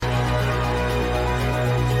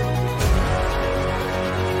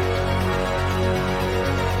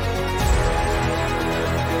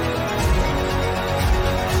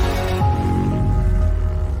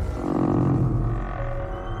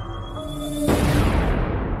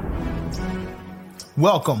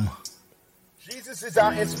Welcome. Jesus is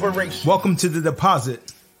our inspiration. Welcome to the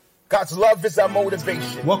deposit. God's love is our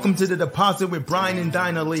motivation. Welcome to the deposit with Brian and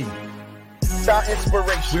Dinah Lee. It's our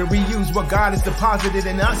inspiration. Where we use what God has deposited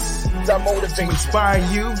in us It's our motivation. to inspire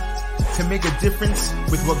you to make a difference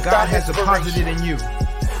with what God has deposited in you.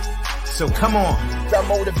 So come on. It's our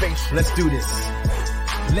motivation. Let's do this.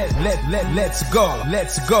 Let's go.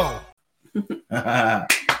 Let's go.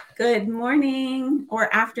 Good morning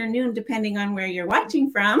or afternoon, depending on where you're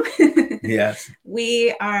watching from. Yes.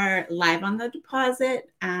 We are live on the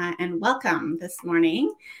deposit and welcome this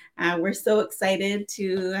morning. We're so excited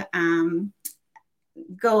to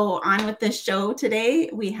go on with this show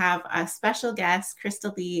today. We have a special guest,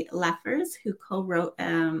 Christa Leffers, who co-wrote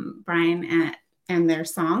Brian and their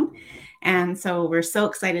song. And so we're so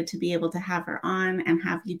excited to be able to have her on and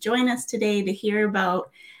have you join us today to hear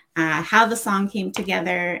about how the song came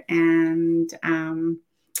together and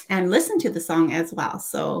listen to the song as well.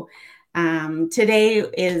 So today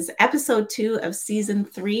is episode 2 of season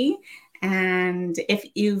 3. And if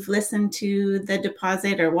you've listened to the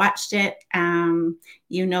deposit or watched it,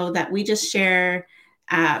 you know that we just share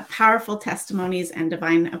powerful testimonies and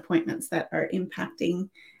divine appointments that are impacting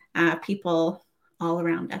people all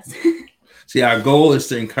around us. See, our goal is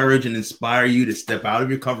to encourage and inspire you to step out of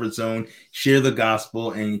your comfort zone, share the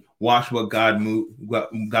gospel, and watch what God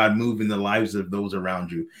move in the lives of those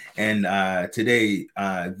around you. And today,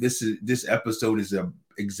 this episode is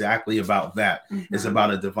exactly about that. Mm-hmm. It's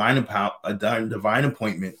about a divine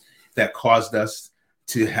appointment that caused us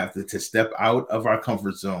to have to step out of our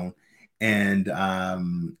comfort zone, and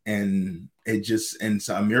so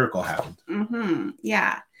a miracle happened. Mm-hmm.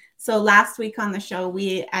 Yeah. So last week on the show,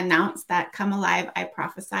 we announced that Come Alive, I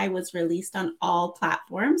Prophesy was released on all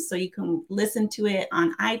platforms. So you can listen to it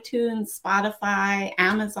on iTunes, Spotify,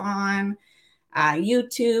 Amazon,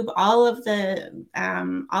 YouTube, all of the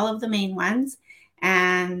main ones.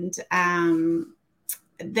 And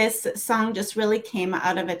this song just really came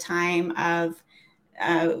out of a time of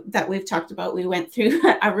that we've talked about. We went through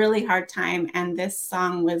a really hard time, and this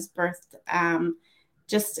song was birthed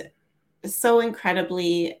just so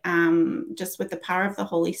incredibly, just with the power of the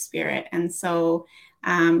Holy Spirit. And so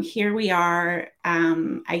here we are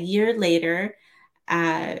a year later.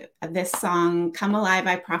 This song, Come Alive,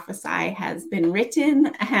 I Prophesy, has been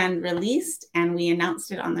written and released, and we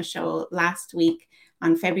announced it on the show last week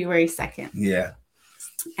on February 2nd. Yeah.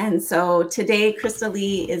 And so today, Christa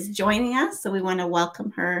Lee is joining us, so we want to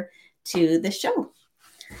welcome her to the show.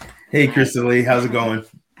 Hey, Christa Lee, how's it going?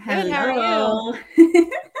 Hello. Good, how are you?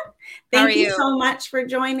 Thank you so much for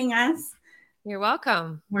joining us. You're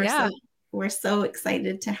welcome. We're so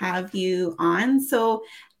excited to have you on. So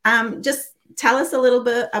just tell us a little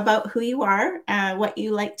bit about who you are, what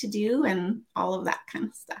you like to do, and all of that kind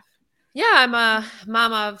of stuff. Yeah, I'm a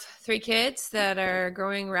mom of 3 kids that are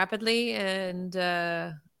growing rapidly, and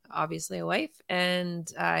obviously a wife.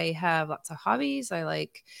 And I have lots of hobbies. I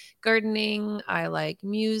like gardening. I like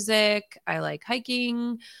music. I like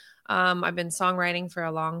hiking. I've been songwriting for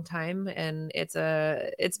a long time, and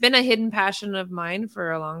it's been a hidden passion of mine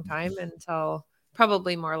for a long time until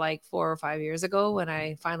probably more like 4 or 5 years ago when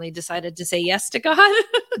I finally decided to say yes to God.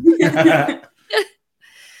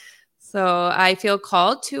 So I feel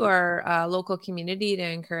called to our local community to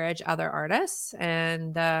encourage other artists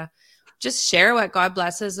and just share what God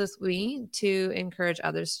blesses with me to encourage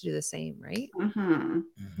others to do the same, right? Mm-hmm.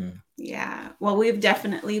 Mm-hmm. Yeah. Well, we've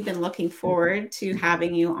definitely been looking forward to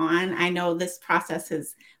having you on. I know this process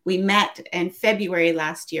we met in February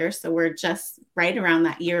last year, so we're just right around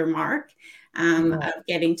that year mark of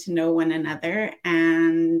getting to know one another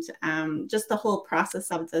and just the whole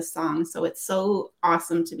process of the song. So it's so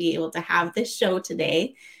awesome to be able to have this show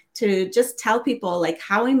today to just tell people like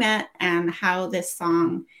how we met and how this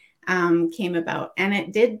song came about. And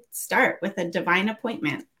it did start with a divine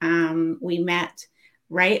appointment. We met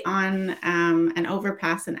right on an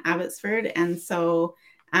overpass in Abbotsford. And so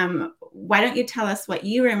why don't you tell us what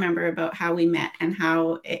you remember about how we met and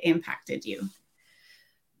how it impacted you?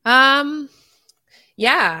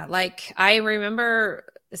 Yeah, like I remember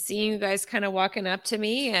seeing you guys kind of walking up to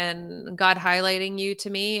me and God highlighting you to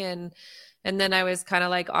me. And then I was kind of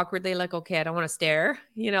like awkwardly like, okay, I don't want to stare,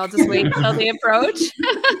 I'll just wait until they approach.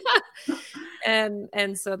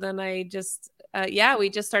 And so then I just, we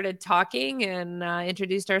just started talking and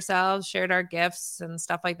introduced ourselves, shared our gifts and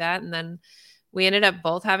stuff like that. And then we ended up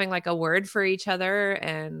both having like a word for each other.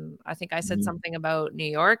 And I think I said something about New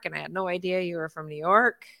York, and I had no idea you were from New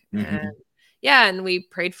York. Mm-hmm. And we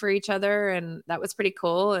prayed for each other, and that was pretty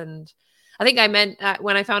cool. And I think I meant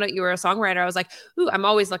when I found out you were a songwriter, I was like, ooh, I'm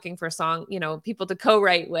always looking for song, people to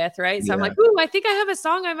co-write with. Right. So I'm like, ooh, I think I have a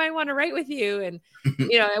song I might want to write with you. And,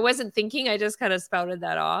 I wasn't thinking, I just kind of spouted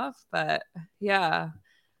that off, but yeah.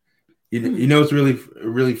 What's really,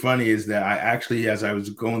 really funny is that I actually, as I was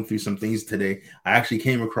going through some things today, I actually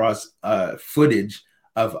came across footage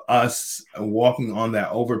of us walking on that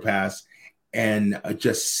overpass and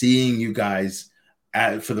just seeing you guys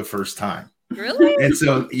for the first time. Really? And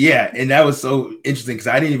so, yeah. And that was so interesting because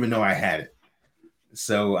I didn't even know I had it.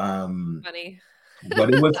 So, funny.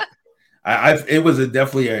 But it was, it was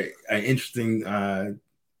definitely an interesting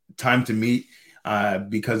time to meet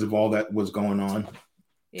because of all that was going on.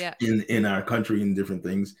 Yeah. In our country and different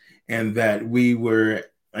things, and that we were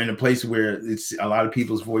in a place where it's a lot of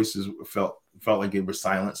people's voices felt like it was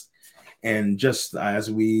silenced. And just as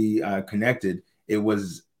we connected, it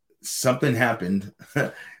was something happened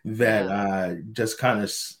that just kind of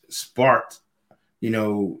sparked,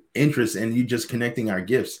 interest in you just connecting our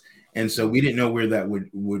gifts. And so we didn't know where that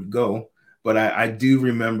would go. But I do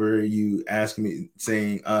remember you asking me,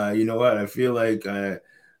 saying, you know what, I feel like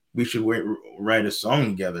we should write a song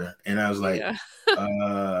together. And I was like,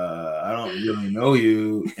 I don't really know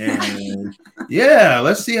you. And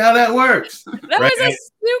let's see how that works. That was a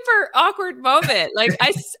super awkward moment. Like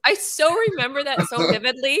I so remember that so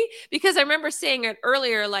vividly because I remember saying it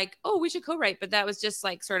earlier, like, oh, we should co-write. But that was just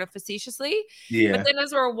like sort of facetiously. Yeah. But then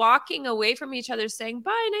as we're walking away from each other saying,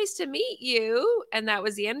 bye, nice to meet you. And that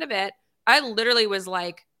was the end of it. I literally was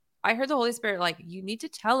like, I heard the Holy Spirit, like, you need to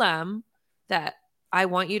tell him that I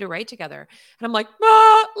want you to write together. And I'm like,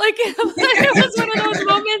 like it was one of those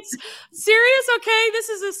moments. Serious? Okay. This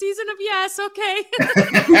is a season of yes. Okay.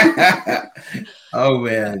 Oh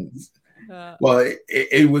man. Well,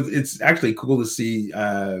 it's actually cool to see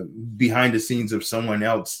behind the scenes of someone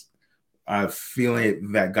else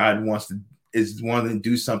feeling that God is wanting to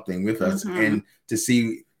do something with us, and to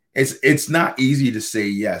see it's not easy to say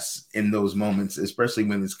yes in those moments, especially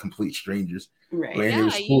when it's complete strangers. Right. And it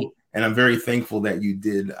was cool. And I'm very thankful that you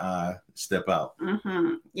did step out.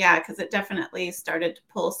 Yeah, because it definitely started to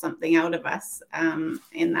pull something out of us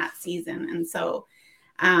in that season. And so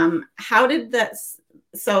how did this,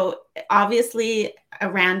 so obviously a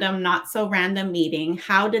random, not so random meeting,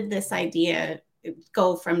 how did this idea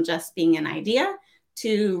go from just being an idea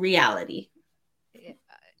to reality?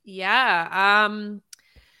 Yeah.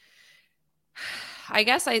 I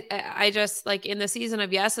guess I just like in the season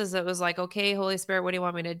of yeses, it was like, okay, Holy Spirit, what do you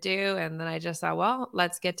want me to do? And then I just thought, well,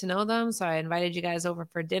 let's get to know them. So I invited you guys over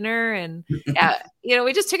for dinner and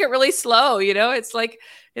we just took it really slow. It's like,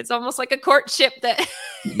 it's almost like a courtship that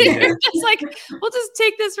you're just like, we'll just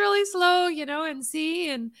take this really slow, and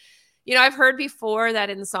see. And, I've heard before that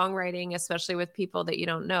in songwriting, especially with people that you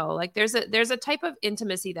don't know, like there's a type of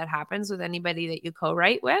intimacy that happens with anybody that you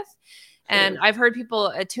co-write with. And I've heard people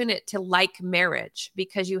attune it to like marriage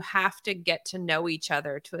because you have to get to know each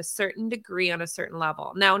other to a certain degree on a certain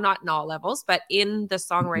level. Now, not in all levels, but in the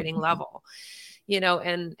songwriting level,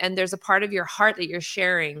 and there's a part of your heart that you're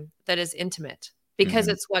sharing that is intimate because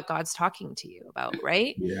it's what God's talking to you about,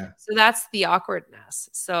 right? Yeah. So that's the awkwardness.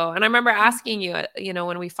 So, and I remember asking you,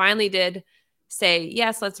 when we finally did say,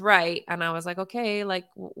 yes, let's write. And I was like, okay, like,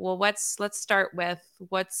 well, let's start with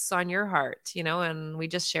what's on your heart, and we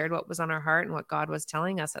just shared what was on our heart and what God was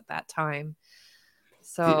telling us at that time.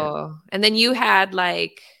 So, and then you had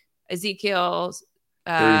like Ezekiel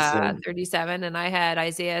 37 and I had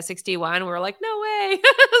Isaiah 61. We were like, no way.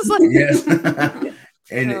 Yes.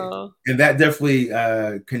 And that definitely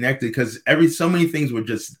connected because so many things were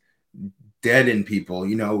just dead in people,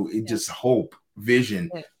 just hope, vision,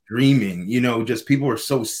 dreaming, just people were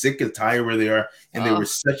so sick and tired where they are. And there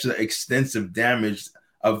was such an extensive damage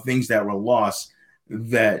of things that were lost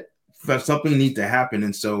that something needs to happen.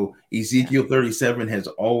 And so Ezekiel 37 has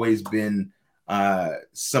always been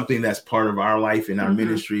something that's part of our life in our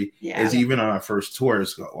ministry, is even on our first tour,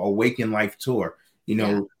 it's Awaken Life Tour,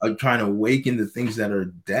 trying to awaken the things that are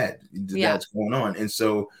dead that's going on. And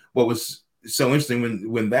so what was so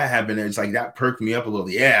interesting when that happened, it's like that perked me up a little.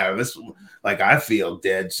 Yeah, this, like, I feel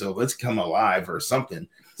dead, so let's come alive or something.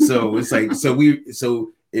 So it's like,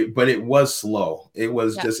 but it was slow. It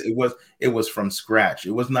was just, it was from scratch.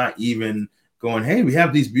 It was not even going, hey, we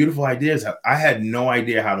have these beautiful ideas. I had no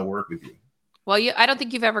idea how to work with you. Well, I don't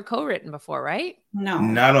think you've ever co-written before, right? No,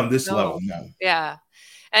 not on this level. No. Yeah.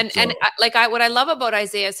 And what I love about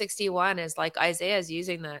Isaiah 61 is like Isaiah is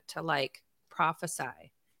using that to like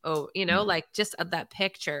prophesy. Oh, like just that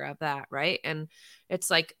picture of that, right? And it's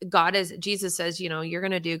like Jesus says, you're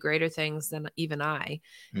going to do greater things than even I.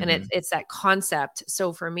 And it's that concept.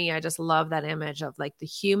 So for me, I just love that image of like the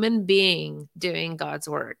human being doing God's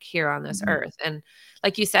work here on this earth. And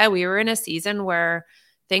like you said, we were in a season where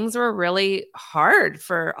things were really hard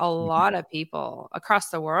for a lot of people across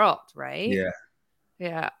the world, right?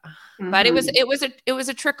 Yeah. But it was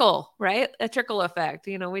a trickle, right? A trickle effect.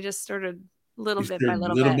 We just started little bit by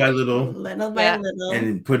little by little,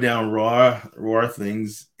 and put down raw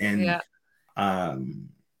things. And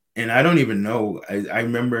and I don't even know. I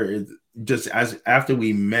remember just after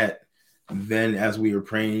we met, then as we were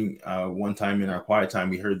praying one time in our quiet time,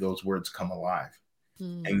 we heard those words come alive.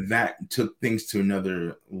 And that took things to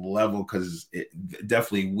another level, because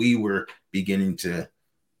definitely we were beginning to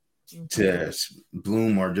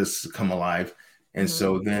bloom or just come alive. And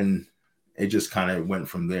so then it just kind of went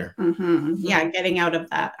from there. Yeah, getting out of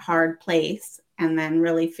that hard place and then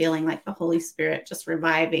really feeling like the Holy Spirit just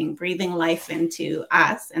reviving, breathing life into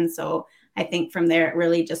us. And so I think from there, it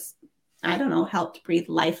really just, helped breathe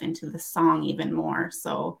life into the song even more.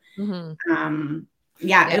 So it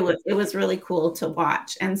was really cool to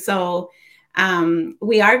watch. And so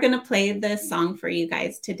we are going to play this song for you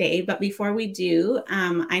guys today. But before we do,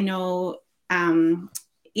 I know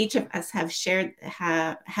each of us has shared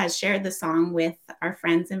the song with our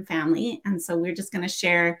friends and family. And so we're just going to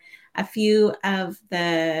share a few of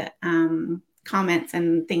the comments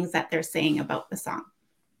and things that they're saying about the song.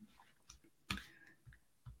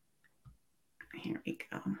 Here we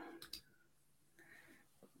go.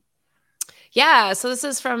 Yeah, so this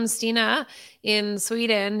is from Stina in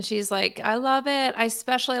Sweden. She's like, I love it. I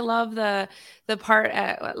especially love the part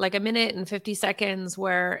at like 1 minute and 50 seconds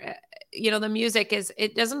where, the music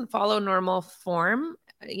it doesn't follow normal form,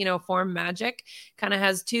 form magic, kind of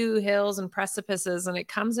has 2 hills and precipices. And it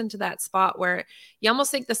comes into that spot where you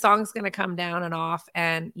almost think the song's going to come down and off.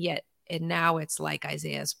 And now it's like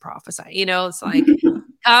Isaiah's prophesy, it's like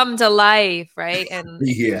come to life, right? And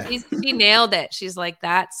she nailed it. She's like,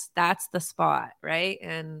 that's the spot, right?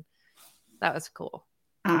 And that was cool.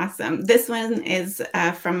 Awesome. This one is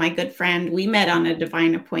from my good friend. We met on a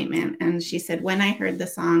divine appointment, and she said, when I heard the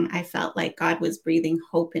song, I felt like God was breathing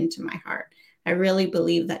hope into my heart. I really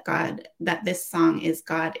believe that this song is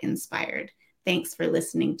God inspired. Thanks for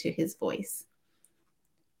listening to his voice.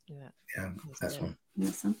 Yeah, that's one.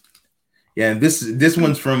 Awesome. Yeah, this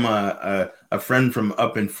one's from a friend from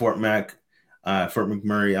up in Fort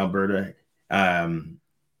McMurray, Alberta.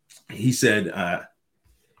 He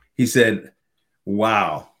said,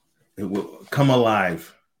 wow, it will come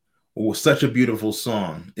alive. It was such a beautiful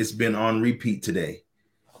song. It's been on repeat today.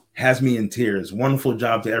 Has me in tears. Wonderful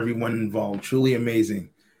job to everyone involved. Truly amazing.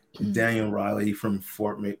 Daniel Riley from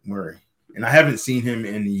Fort McMurray. And I haven't seen him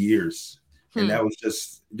in years. And that was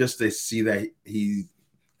just to see that he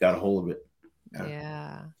got a hold of it.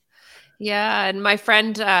 Yeah. And my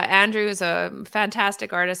friend Andrew is a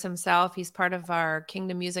fantastic artist himself. He's part of our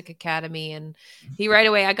Kingdom Music Academy, and he right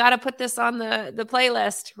away, I got to put this on the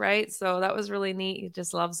playlist, right? So that was really neat. He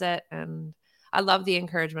just loves it, and I love the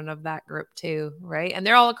encouragement of that group too, right? And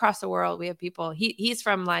they're all across the world. We have people. He's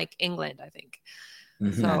from like England, I think.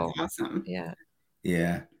 So that's awesome.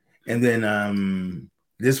 Yeah. And then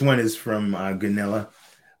this one is from Gunilla.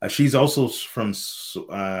 She's also from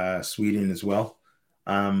Sweden as well.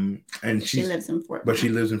 And she lives in Fort Mac. But she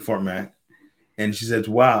lives in Fort Mac. And she says,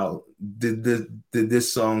 wow, did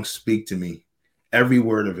this song speak to me? Every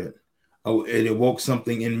word of it. Oh, it awoke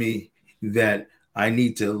something in me that I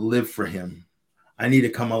need to live for him. I need to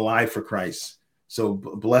come alive for Christ. So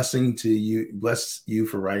blessing to you. Bless you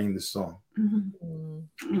for writing this song.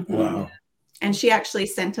 Wow. And she actually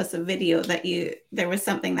sent us a video there was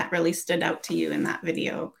something that really stood out to you in that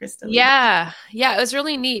video, Christa. Yeah. It was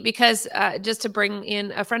really neat because just to bring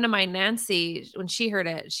in a friend of mine, Nancy, when she heard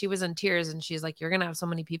it, she was in tears, and she's like, you're going to have so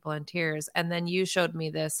many people in tears. And then you showed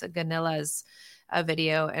me this Ganilla's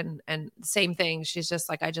video, and same thing. She's just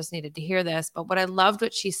like, I just needed to hear this. But what I loved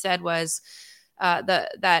what she said was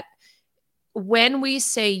that when we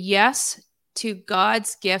say yes to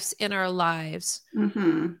God's gifts in our lives,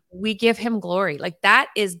 we give him glory. Like that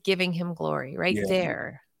is giving him glory right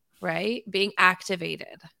there, right? Being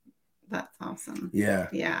activated. That's awesome. Yeah.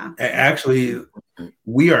 Actually,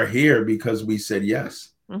 we are here because we said yes.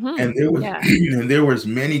 And there was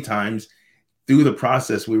many times through the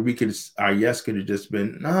process where our yes could have just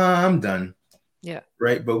been, nah, I'm done. Yeah.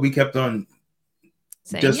 Right. But we kept on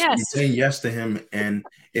saying yes to him, and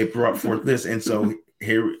it brought forth this. And so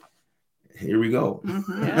here we go.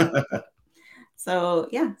 So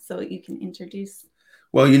you can introduce.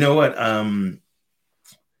 Well, you know what?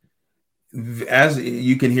 as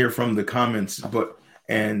you can hear from the comments,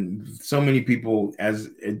 and so many people as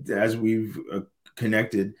we've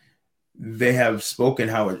connected, they have spoken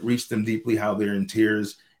how it reached them deeply, how they're in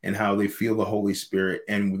tears, and how they feel the Holy Spirit.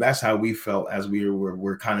 And that's how we felt as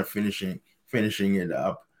we're kind of finishing it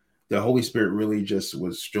up. The Holy Spirit really just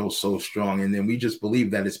was still so strong. And then we just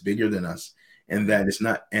believe that it's bigger than us, and that it's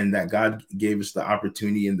not, and that God gave us the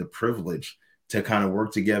opportunity and the privilege to kind of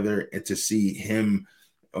work together and to see him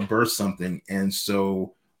birth something. And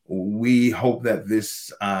so we hope that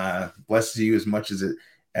this blesses you as much as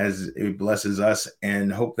it blesses us,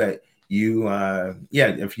 and hope that you,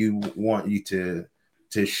 if you want you to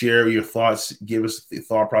share your thoughts, give us the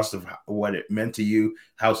thought process of what it meant to you,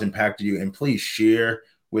 how it's impacted you, and please share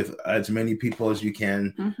with as many people as you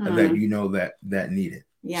can that you know that need it.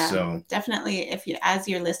 Yeah, so definitely, as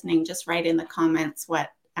you're listening, just write in the comments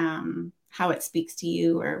what how it speaks to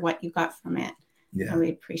you or what you got from it. Yeah, we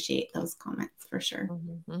appreciate those comments for sure. Come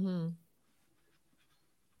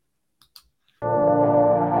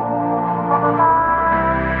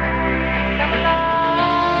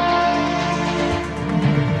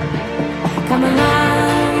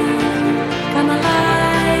alive, come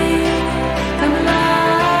alive, come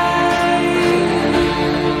alive.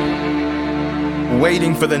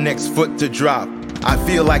 Waiting for the next foot to drop, I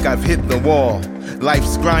feel like I've hit the wall.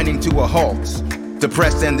 Life's grinding to a halt.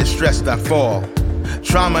 Depressed and distressed I fall.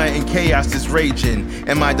 Trauma and chaos is raging,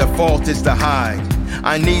 and my default is to hide.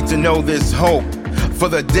 I need to know there's hope for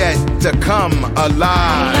the dead to come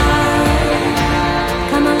alive.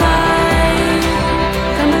 Come alive,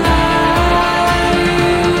 come alive.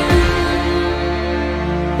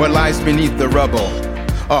 What lies beneath the rubble?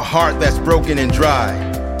 A heart that's broken and dry,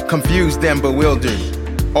 confused and bewildered.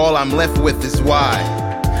 All I'm left with is why.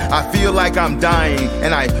 I feel like I'm dying,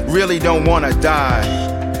 and I really don't want to die.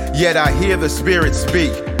 Yet I hear the Spirit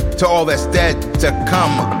speak to all that's dead to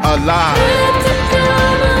come alive.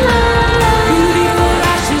 Beautiful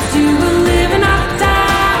ashes, you will live and not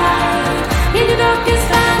die. In the darkest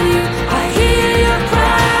valley, I hear your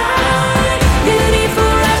cry.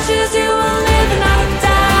 Beautiful ashes, you will live and not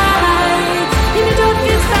die. In the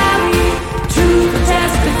darkest valley, truth will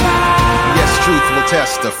testify. Yes, truth will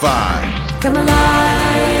testify. Come alive,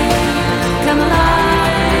 come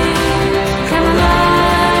alive, come alive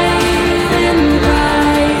and rise.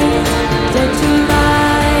 Dead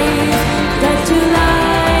to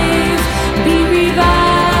life, be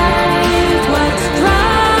revived. What's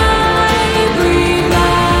dry, breathe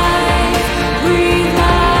life, breathe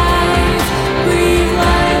life, breathe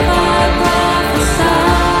life. I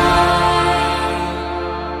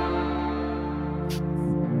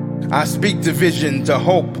prophesy. I speak to vision, to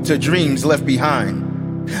hope, to dreams left behind.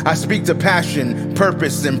 I speak to passion,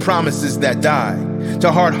 purpose, and promises that die.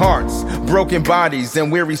 To hard hearts, broken bodies,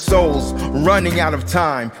 and weary souls running out of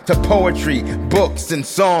time. To poetry, books, and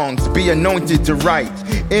songs be anointed to write.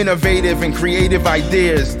 Innovative and creative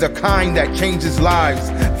ideas, the kind that changes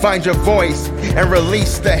lives. Find your voice and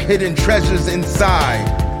release the hidden treasures inside.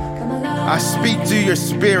 I speak to your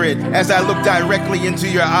spirit as I look directly into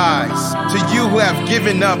your eyes. To you who have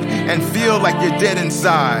given up and feel like you're dead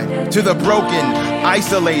inside. To the broken,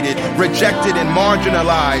 isolated, rejected, and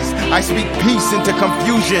marginalized, I speak peace into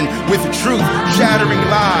confusion with truth shattering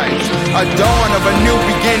lies. A dawn of a new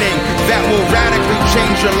beginning that will radically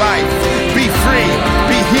change your life. Be free,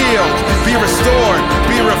 be healed, be restored,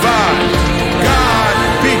 be revived. God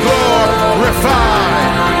be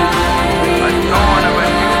glorified. A dawn of a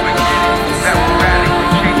new that will radically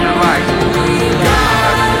change your life.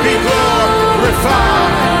 God be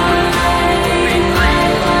glorified. Be free,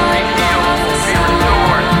 be healed, be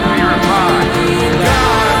restored, be revived.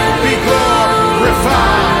 God be glorified.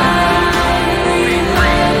 Be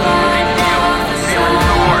free, be healed, be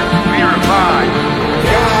restored, be revived.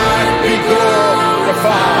 God be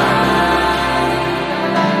glorified.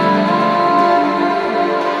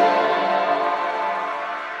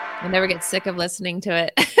 I never get sick of listening to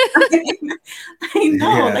it. I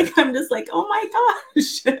know, like I'm just like, oh my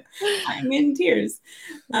gosh, I'm in tears.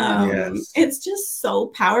 It's just so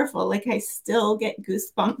powerful. Like I still get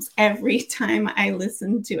goosebumps every time I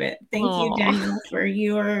listen to it. Thank you, Daniel, for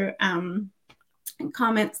your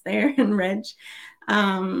comments there, and Reg.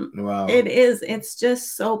 Wow. It's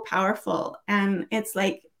just so powerful. And it's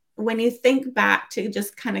like when you think back to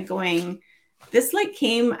just kind of going, this like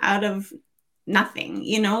came out of nothing,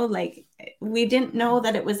 like we didn't know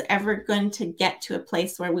that it was ever going to get to a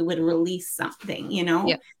place where we would release something,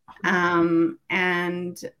 Yeah.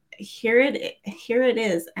 And here it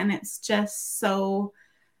is. And it's just so,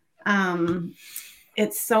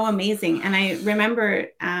 it's so amazing. And I remember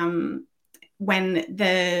when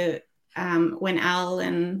when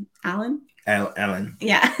Alan, Alan.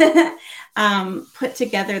 put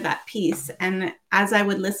together that piece. And as I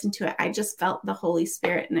would listen to it, I just felt the Holy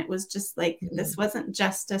Spirit. And it was just like, this wasn't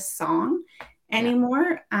just a song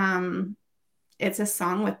anymore. It's a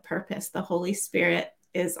song with purpose. The Holy Spirit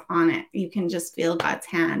is on it. You can just feel God's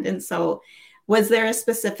hand. And so was there a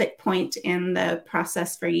specific point in the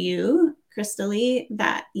process for you, Christa Lee,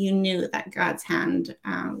 that you knew that God's hand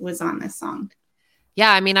was on this song?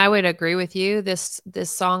 Yeah, I mean, I would agree with you. This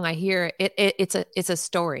song, I hear it's a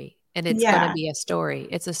story, and it's going to be a story.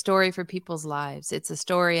 It's a story for people's lives. It's a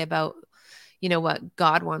story about, what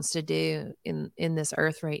God wants to do in this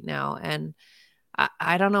earth right now. And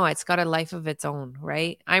I don't know, it's got a life of its own,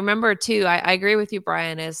 right? I remember too, I agree with you,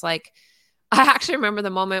 Brian, is like, I actually remember the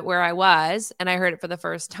moment where I was, and I heard it for the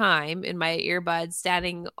first time in my earbuds,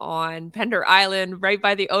 standing on Pender Island right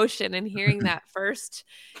by the ocean and hearing that first,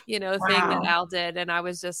 thing that Al did. And I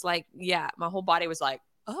was just like, my whole body was like,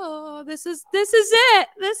 oh, this is it.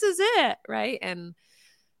 This is it. Right. And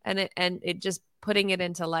it just putting it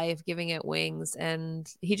into life, giving it wings.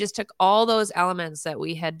 And he just took all those elements that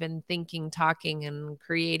we had been thinking, talking and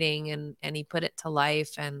creating, and he put it to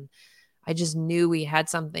life. And I just knew we had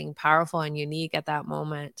something powerful and unique at that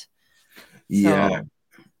moment. Yeah.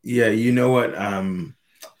 You know what?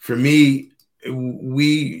 For me,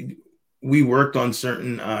 we worked on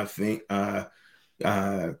certain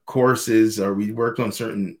choruses, or we worked on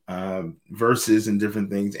certain verses and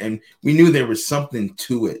different things, and we knew there was something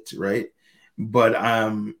to it, right? But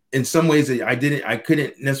in some ways, I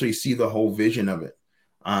couldn't necessarily see the whole vision of it.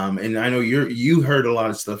 And I know you heard a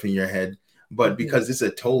lot of stuff in your head. But because it's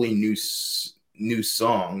a totally new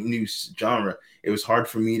song, new genre, it was hard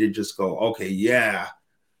for me to just go, okay, yeah,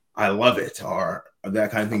 I love it, or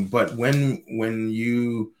that kind of thing. But when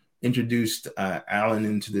you introduced Alan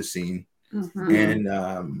into the scene,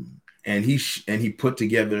 and he put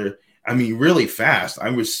together, I mean, really fast. I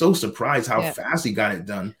was so surprised how fast he got it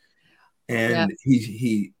done, and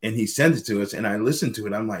he sent it to us, and I listened to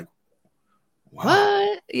it. I'm like, wow. What?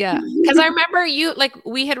 Yeah. Because I remember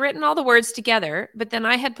we had written all the words together, but then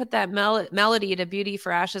I had put that melody to Beauty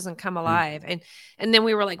for Ashes and Come Alive. And then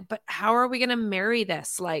we were like, but how are we going to marry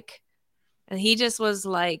this? And he just was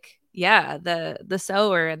like, the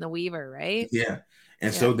sower and the weaver, right? Yeah.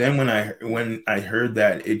 And so then when I heard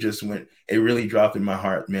that, it really dropped in my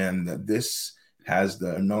heart, man, that this has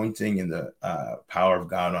the anointing and the power of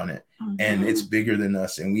God on it. And it's bigger than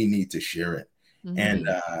us, and we need to share it. And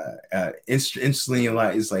instantly,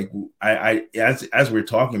 it's like I as we're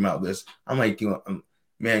talking about this, I'm like,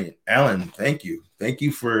 man, Alan, thank you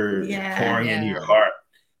for pouring in your heart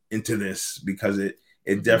into this, because it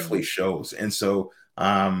definitely shows. And so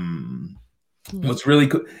what's really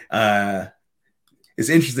cool, it's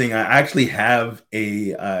interesting. I actually have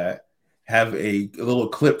a little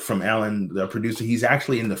clip from Alan, the producer. He's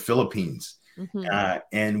actually in the Philippines,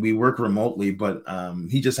 and we work remotely, but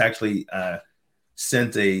he just actually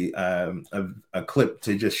sent a clip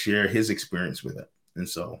to just share his experience with it. And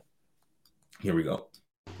so here we go.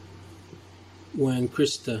 When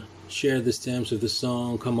Christa shared the stems of the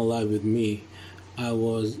song Come Alive With Me, I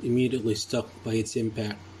was immediately struck by its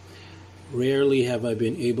impact. Rarely have I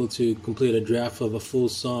been able to complete a draft of a full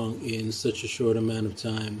song in such a short amount of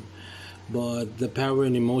time, but the power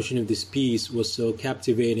and emotion of this piece was so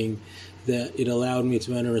captivating that it allowed me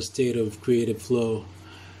to enter a state of creative flow.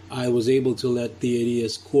 I was able to let the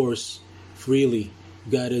ideas course freely,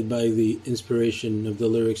 guided by the inspiration of the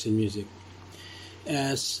lyrics and music.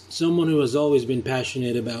 As someone who has always been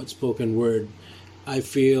passionate about spoken word, I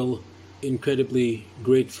feel incredibly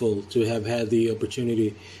grateful to have had the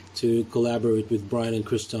opportunity to collaborate with Brian and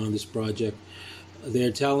Christa on this project.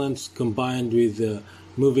 Their talents, combined with the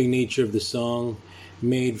moving nature of the song,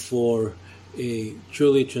 made for a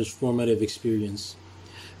truly transformative experience.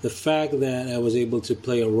 The fact that I was able to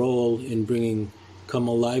play a role in bringing Come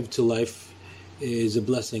Alive to life is a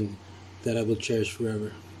blessing that I will cherish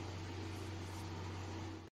forever.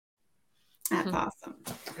 That's awesome.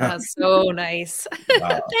 That's so nice.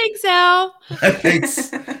 Wow. Thanks, Al.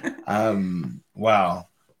 Thanks. Wow.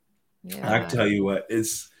 Yeah. I tell you what,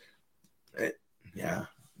 it's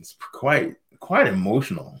quite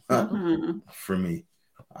emotional for me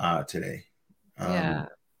today.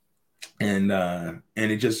 And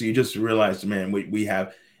you just realize, man, we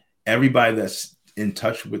have everybody that's in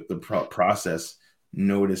touch with the process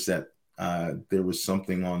noticed that there was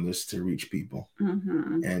something on this to reach people.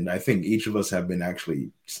 And I think each of us have been actually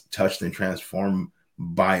touched and transformed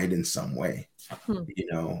by it in some way,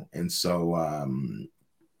 and so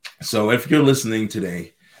if you're listening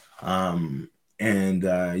today, and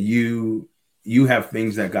you you have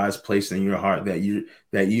things that God's placed in your heart that you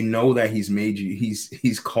know that he's made you,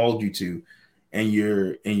 he's called you to, and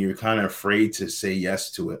you're kind of afraid to say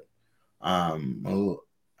yes to it.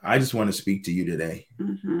 I just want to speak to you today.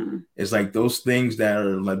 Mm-hmm. It's like those things that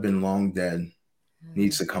have been long dead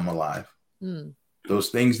needs to come alive. Mm. Those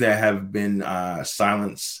things that have been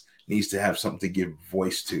silenced needs to have something to give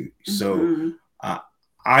voice to. So Mm-hmm.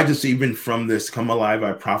 I just, even from this Come Alive,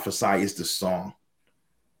 I Prophesy is the song.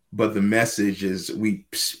 But the message is we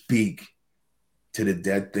speak to the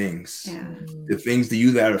dead things, the things that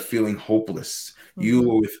you that are feeling hopeless,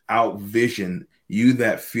 you are without vision, you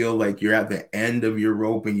that feel like you're at the end of your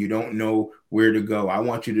rope and you don't know where to go. I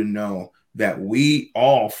want you to know that we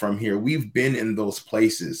all from here, we've been in those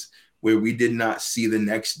places where we did not see the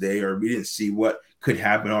next day, or we didn't see what could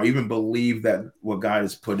happen, or even believe that what God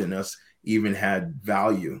has put in us even had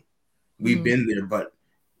value. We've been there, but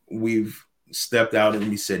we've stepped out and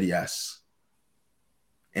we said yes.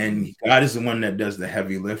 And God is the one that does the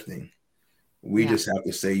heavy lifting. We just have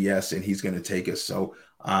to say yes, and he's going to take us. So,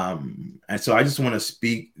 and so I just want to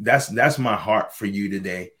speak. That's my heart for you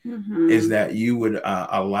today, is that you would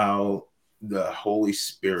allow the Holy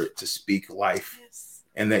Spirit to speak life,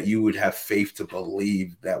 and that you would have faith to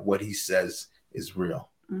believe that what he says is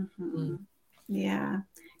real. Yeah.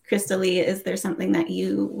 Christa Lee, is there something that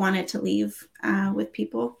you wanted to leave with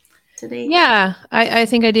people today? Yeah, I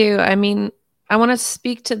think I do. I mean, I want to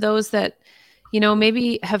speak to those that,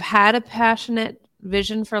 maybe have had a passionate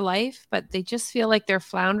vision for life, but they just feel like they're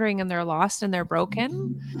floundering and they're lost and they're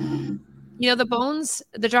broken.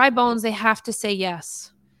 The dry bones, they have to say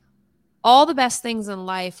yes. All the best things in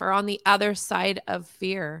life are on the other side of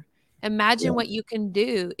fear. Imagine what you can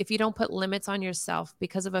do if you don't put limits on yourself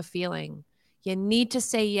because of a feeling. You need to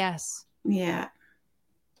say yes. Yeah.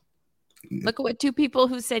 Look at what two people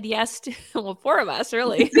who said yes to, well, four of us,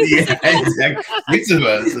 really. Yeah, exactly. 6 of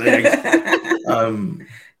us.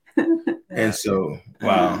 And so,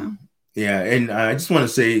 wow. Yeah. And I just want to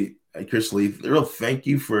say, Christa Lee, real thank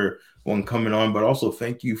you for coming on, but also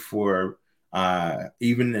thank you for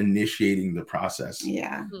even initiating the process.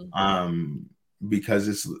 Yeah.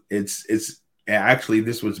 Because it's actually,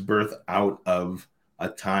 this was birthed out of a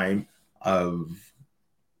time of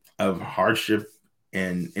hardship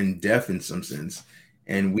and death in some sense,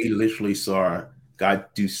 and we literally saw God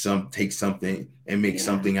take something and make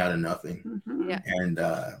something out of nothing. And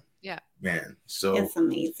man, so it's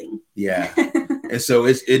amazing. Yeah. And so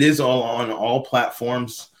it is all on all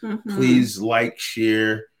platforms. Please like,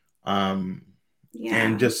 share, and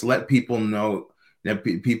just let people know that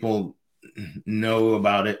people know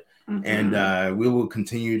about it. And we will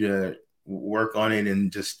continue to work on it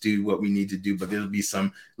and just do what we need to do. But there'll be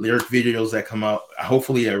some lyric videos that come out.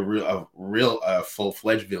 Hopefully a real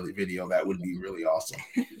full-fledged video. That would be really awesome.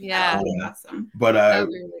 Yeah. Awesome. But that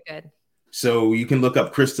would be really good. So you can look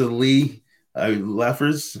up Christa Lee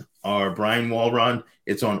Leffers or Brian Walron.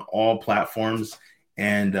 It's on all platforms.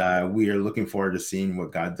 And we are looking forward to seeing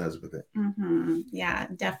what God does with it. Yeah,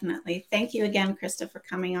 definitely. Thank you again, Christa, for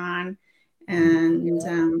coming on. And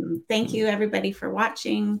thank you, everybody, for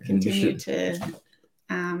watching. Continue to...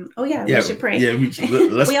 we should pray. Yeah,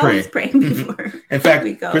 let's we pray. Always pray before In fact,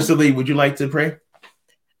 we go. Christa Lee, would you like to pray?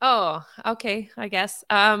 Oh, okay, I guess.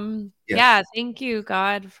 Yeah, thank you,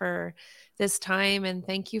 God, for this time. And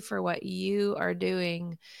thank you for what you are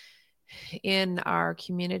doing in our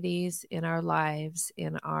communities, in our lives,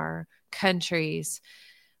 in our countries.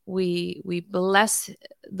 We bless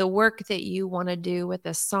the work that you want to do with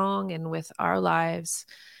this song and with our lives,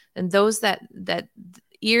 and those that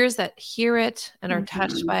ears that hear it and are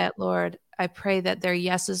touched by it, Lord. I pray that their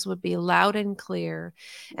yeses would be loud and clear,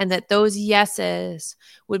 and that those yeses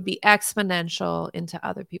would be exponential into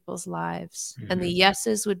other people's lives, and the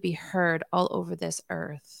yeses would be heard all over this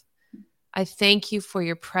earth. I thank you for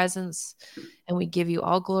your presence, and we give you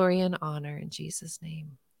all glory and honor in Jesus'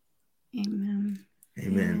 name. Amen.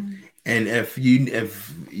 Amen. And if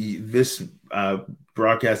this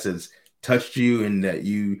broadcast has touched you and that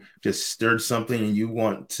you just stirred something and you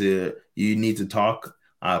need to talk,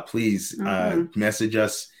 please message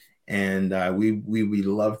us, and we would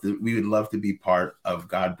love to be part of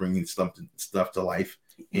God bringing stuff to life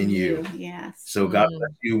in you. Yes. So God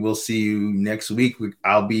bless you. We'll see you next week.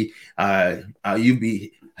 You'll be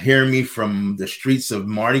hearing me from the streets of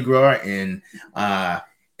Mardi Gras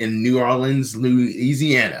in New Orleans,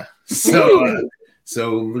 Louisiana.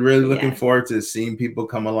 So really looking forward to seeing people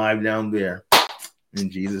come alive down there in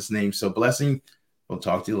Jesus' name. So blessing. We'll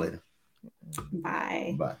talk to you later.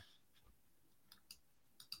 Bye. Bye.